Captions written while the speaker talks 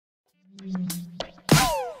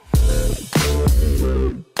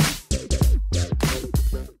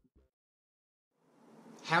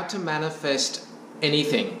How to manifest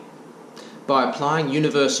anything by applying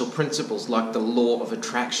universal principles like the law of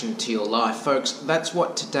attraction to your life. Folks, that's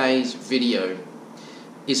what today's video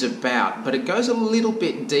is about, but it goes a little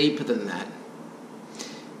bit deeper than that.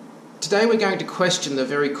 Today we're going to question the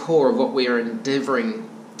very core of what we are endeavouring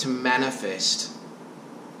to manifest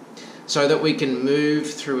so that we can move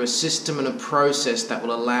through a system and a process that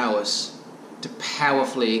will allow us to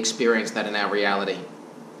powerfully experience that in our reality.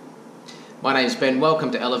 My name's Ben, welcome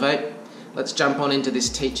to L.O.A. Let's jump on into this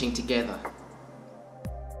teaching together.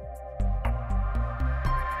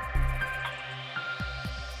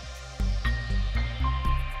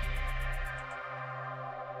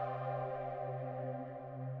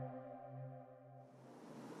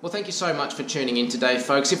 Well, thank you so much for tuning in today,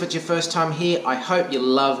 folks. If it's your first time here, I hope you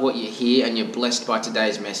love what you hear and you're blessed by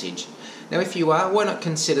today's message. Now, if you are, why not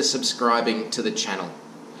consider subscribing to the channel?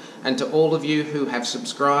 And to all of you who have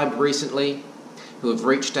subscribed recently, who have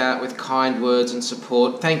reached out with kind words and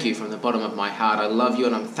support, thank you from the bottom of my heart. I love you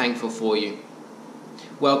and I'm thankful for you.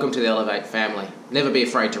 Welcome to the L.O.A. family. Never be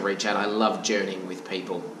afraid to reach out. I love journeying with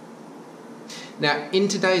people. Now, in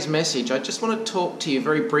today's message, I just want to talk to you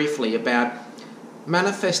very briefly about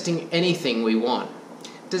manifesting anything we want.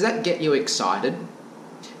 Does that get you excited?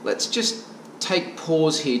 Let's just take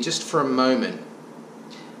pause here just for a moment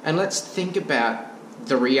and let's think about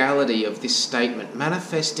the reality of this statement,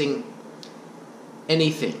 manifesting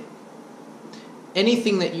anything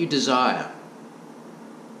that you desire.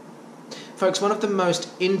 Folks, one of the most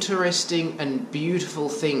interesting and beautiful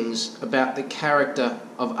things about the character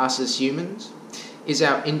of us as humans is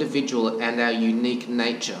our individual and our unique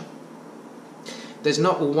nature. There's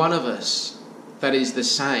not one of us that is the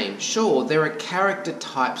same. Sure, there are character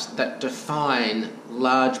types that define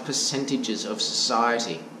large percentages of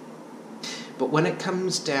society. But when it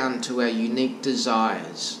comes down to our unique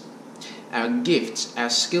desires, our gifts,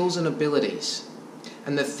 our skills and abilities,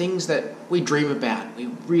 and the things that we dream about, we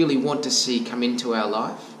really want to see come into our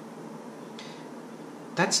life,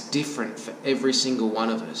 that's different for every single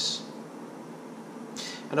one of us.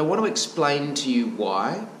 And I want to explain to you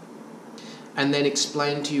why, and then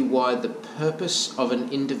explain to you why the purpose of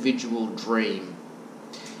an individual dream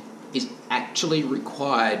is actually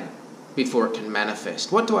required before it can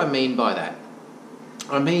manifest. What do I mean by that?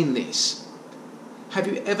 I mean this. Have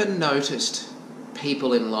you ever noticed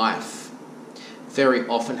people in life very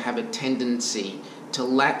often have a tendency to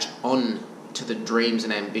latch on to the dreams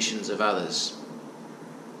and ambitions of others?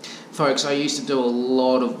 Folks, I used to do a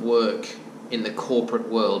lot of work in the corporate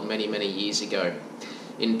world many years ago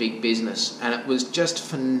in big business, and it was just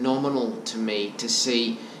phenomenal to me to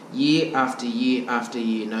see year after year after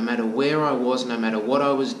year, no matter where I was, no matter what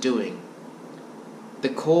I was doing, the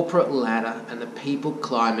corporate ladder and the people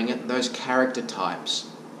climbing it, those character types,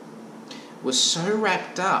 were so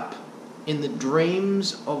wrapped up in the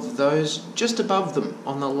dreams of those just above them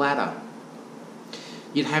on the ladder.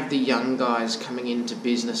 You'd have the young guys coming into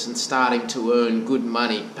business and starting to earn good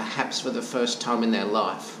money, perhaps for the first time in their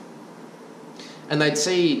life. And they'd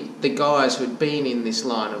see the guys who'd been in this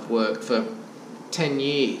line of work for 10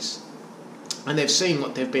 years. And they've seen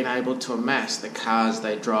what they've been able to amass, the cars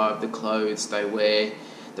they drive, the clothes they wear,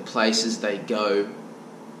 the places they go.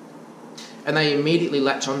 And they immediately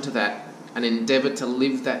latch onto that and endeavour to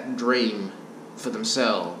live that dream for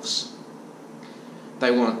themselves.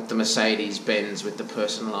 They want the Mercedes-Benz with the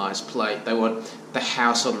personalised plate. They want the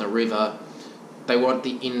house on the river. They want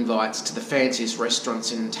the invites to the fanciest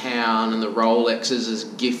restaurants in town and the Rolexes as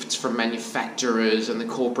gifts from manufacturers and the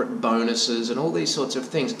corporate bonuses and all these sorts of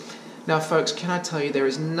things. Now, folks, can I tell you, there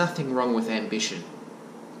is nothing wrong with ambition.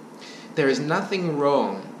 There is nothing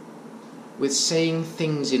wrong with seeing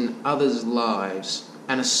things in others' lives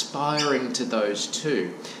and aspiring to those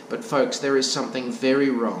too. But, folks, there is something very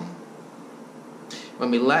wrong when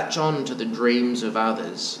we latch on to the dreams of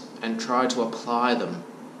others and try to apply them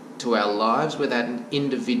to our lives without an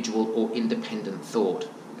individual or independent thought.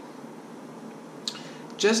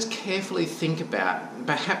 Just carefully think about,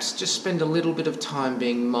 perhaps just spend a little bit of time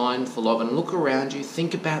being mindful of and look around you,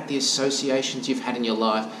 think about the associations you've had in your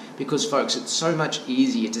life, because folks, it's so much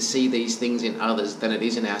easier to see these things in others than it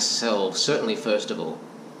is in ourselves, certainly first of all.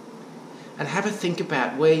 And have a think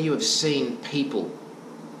about where you have seen people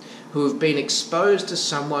who have been exposed to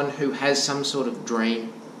someone who has some sort of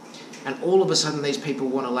dream, and all of a sudden these people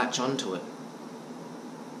want to latch onto it.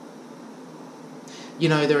 You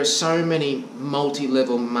know, there are so many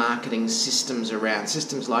multi-level marketing systems around,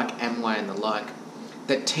 systems like Amway and the like,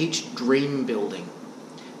 that teach dream building.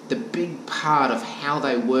 The big part of how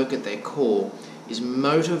they work at their core is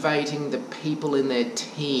motivating the people in their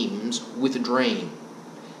teams with a dream.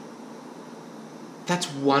 That's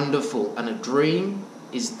wonderful, and a dream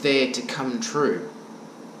is there to come true.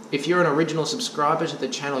 If you're an original subscriber to the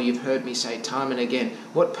channel, you've heard me say time and again,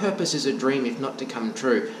 what purpose is a dream if not to come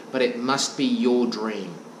true? But it must be your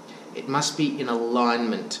dream. It must be in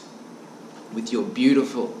alignment with your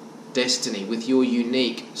beautiful destiny, with your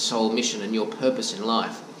unique soul mission and your purpose in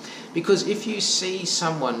life. Because if you see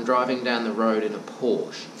someone driving down the road in a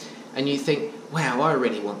Porsche and you think, wow, I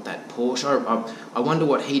really want that Porsche, I wonder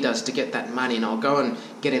what he does to get that money, and I'll go and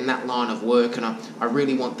get in that line of work, and I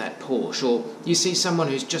really want that Porsche. Or you see someone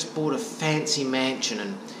who's just bought a fancy mansion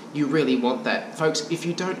and you really want that. Folks, if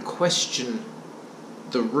you don't question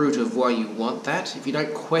the root of why you want that, if you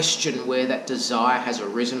don't question where that desire has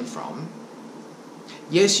arisen from,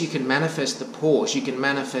 yes, you can manifest the Porsche, you can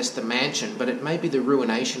manifest the mansion, but it may be the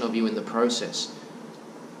ruination of you in the process.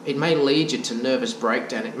 It may lead you to nervous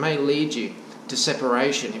breakdown. It may lead you to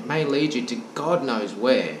separation. It may lead you to God knows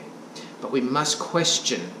where. But we must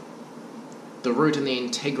question the root and the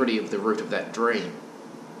integrity of the root of that dream.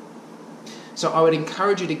 So I would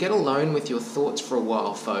encourage you to get alone with your thoughts for a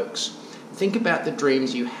while, folks. Think about the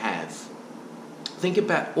dreams you have. Think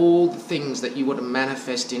about all the things that you want to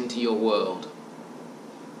manifest into your world.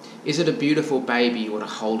 Is it a beautiful baby you want to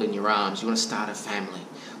hold in your arms? You want to start a family?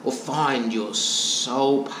 Or find your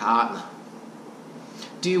soul partner?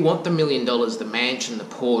 Do you want the $1 million, the mansion, the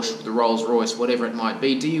Porsche, the Rolls Royce, whatever it might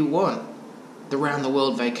be? Do you want the round the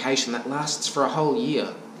world vacation that lasts for a whole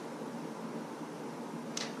year?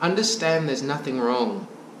 Understand there's nothing wrong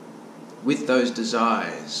with those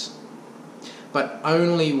desires, but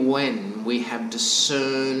only when we have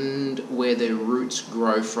discerned where their roots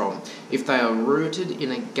grow from. If they are rooted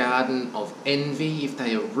in a garden of envy, if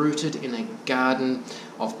they are rooted in a garden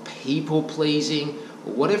of people-pleasing,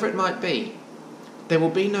 or whatever it might be, there will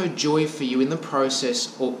be no joy for you in the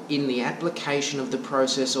process, or in the application of the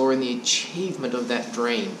process, or in the achievement of that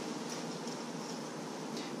dream.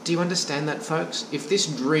 Do you understand that, folks? If this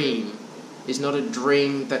dream is not a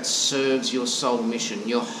dream that serves your soul mission,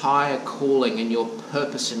 your higher calling and your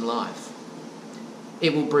purpose in life,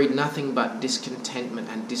 it will breed nothing but discontentment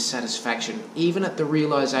and dissatisfaction, even at the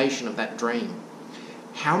realization of that dream.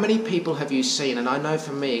 How many people have you seen, and I know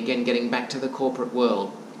for me, again, getting back to the corporate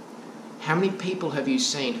world, how many people have you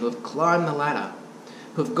seen who have climbed the ladder,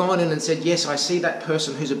 who have gone in and said, yes, I see that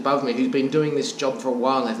person who's above me, who's been doing this job for a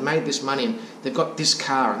while, and they've made this money, and they've got this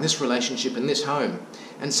car, and this relationship, and this home.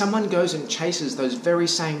 And someone goes and chases those very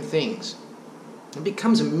same things. It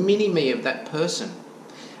becomes a mini-me of that person.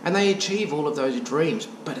 And they achieve all of those dreams,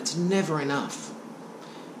 but it's never enough.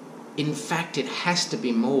 In fact, it has to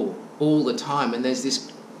be more all the time, and there's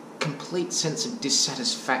this complete sense of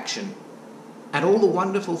dissatisfaction at all the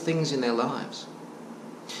wonderful things in their lives.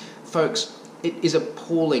 Folks, it is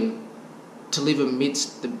appalling to live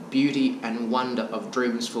amidst the beauty and wonder of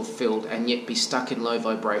dreams fulfilled and yet be stuck in low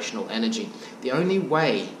vibrational energy. The only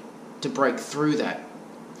way to break through that,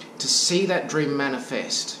 to see that dream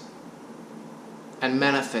manifest and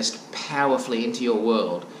manifest powerfully into your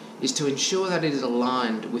world, is to ensure that it is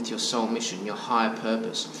aligned with your soul mission, your higher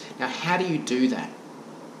purpose. Now, how do you do that?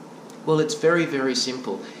 Well, it's very, very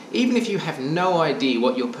simple. Even if you have no idea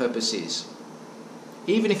what your purpose is,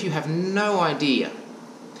 even if you have no idea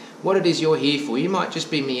what it is you're here for, you might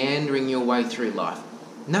just be meandering your way through life.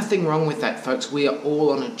 Nothing wrong with that, folks. We are all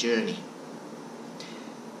on a journey.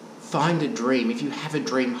 Find a dream. If you have a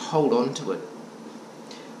dream, hold on to it.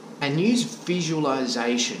 And use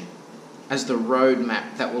visualization as the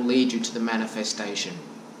roadmap that will lead you to the manifestation.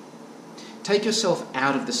 Take yourself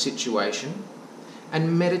out of the situation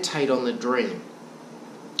and meditate on the dream.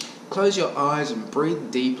 Close your eyes and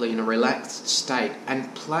breathe deeply in a relaxed state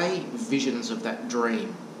and play visions of that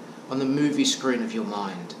dream on the movie screen of your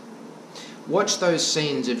mind. Watch those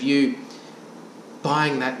scenes of you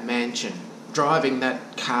buying that mansion, driving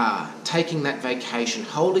that car, taking that vacation,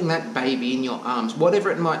 holding that baby in your arms, whatever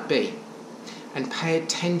it might be, and pay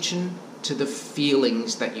attention to the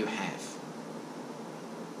feelings that you have.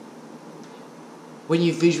 When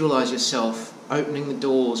you visualize yourself opening the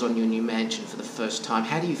doors on your new mansion for the first time,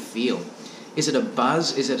 how do you feel? Is it a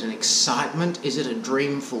buzz? Is it an excitement? Is it a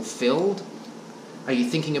dream fulfilled? Are you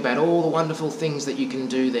thinking about all the wonderful things that you can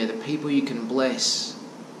do there, the people you can bless?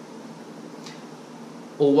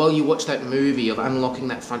 Or while you watch that movie of unlocking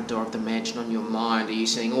that front door of the mansion on your mind, are you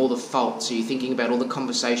seeing all the faults? Are you thinking about all the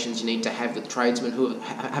conversations you need to have with tradesmen who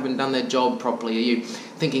haven't done their job properly? Are you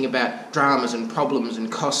thinking about dramas and problems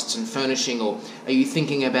and costs and furnishing? Or are you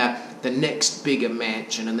thinking about the next bigger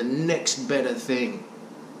mansion and the next better thing?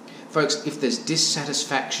 Folks, if there's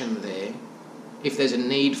dissatisfaction there, if there's a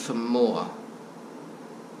need for more,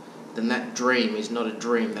 then that dream is not a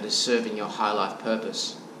dream that is serving your high life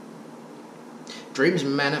purpose. Dreams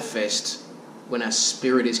manifest when our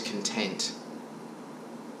spirit is content.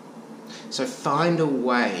 So find a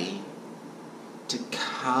way to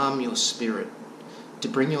calm your spirit, to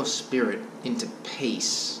bring your spirit into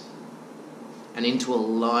peace and into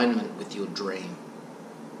alignment with your dream.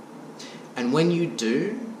 And when you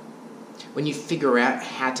do, when you figure out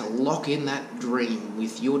how to lock in that dream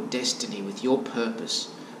with your destiny, with your purpose,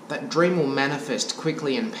 that dream will manifest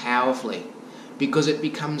quickly and powerfully because it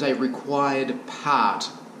becomes a required part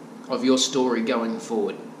of your story going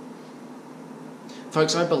forward.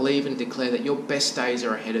 Folks, I believe and declare that your best days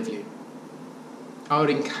are ahead of you. I would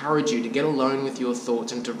encourage you to get alone with your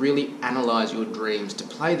thoughts and to really analyse your dreams, to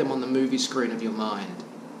play them on the movie screen of your mind,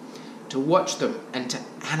 to watch them and to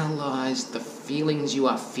analyse the feelings you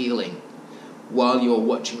are feeling while you're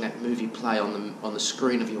watching that movie play on the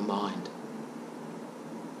screen of your mind.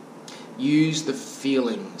 Use the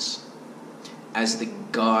feelings as the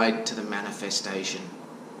guide to the manifestation.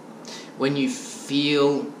 When you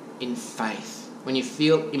feel in faith, when you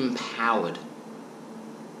feel empowered,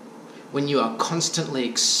 when you are constantly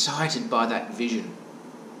excited by that vision,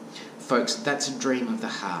 folks, that's a dream of the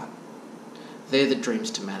heart. They're the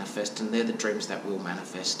dreams to manifest, and they're the dreams that will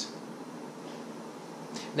manifest.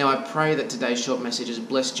 Now, I pray that today's short message has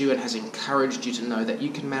blessed you and has encouraged you to know that you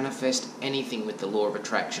can manifest anything with the law of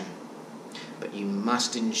attraction, but you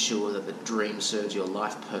must ensure that the dream serves your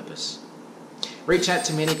life purpose. Reach out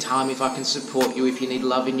to me anytime if I can support you, if you need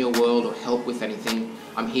love in your world or help with anything.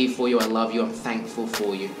 I'm here for you, I love you, I'm thankful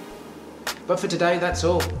for you. But for today, that's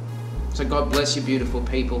all. So God bless you, beautiful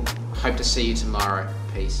people. I hope to see you tomorrow.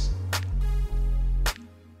 Peace.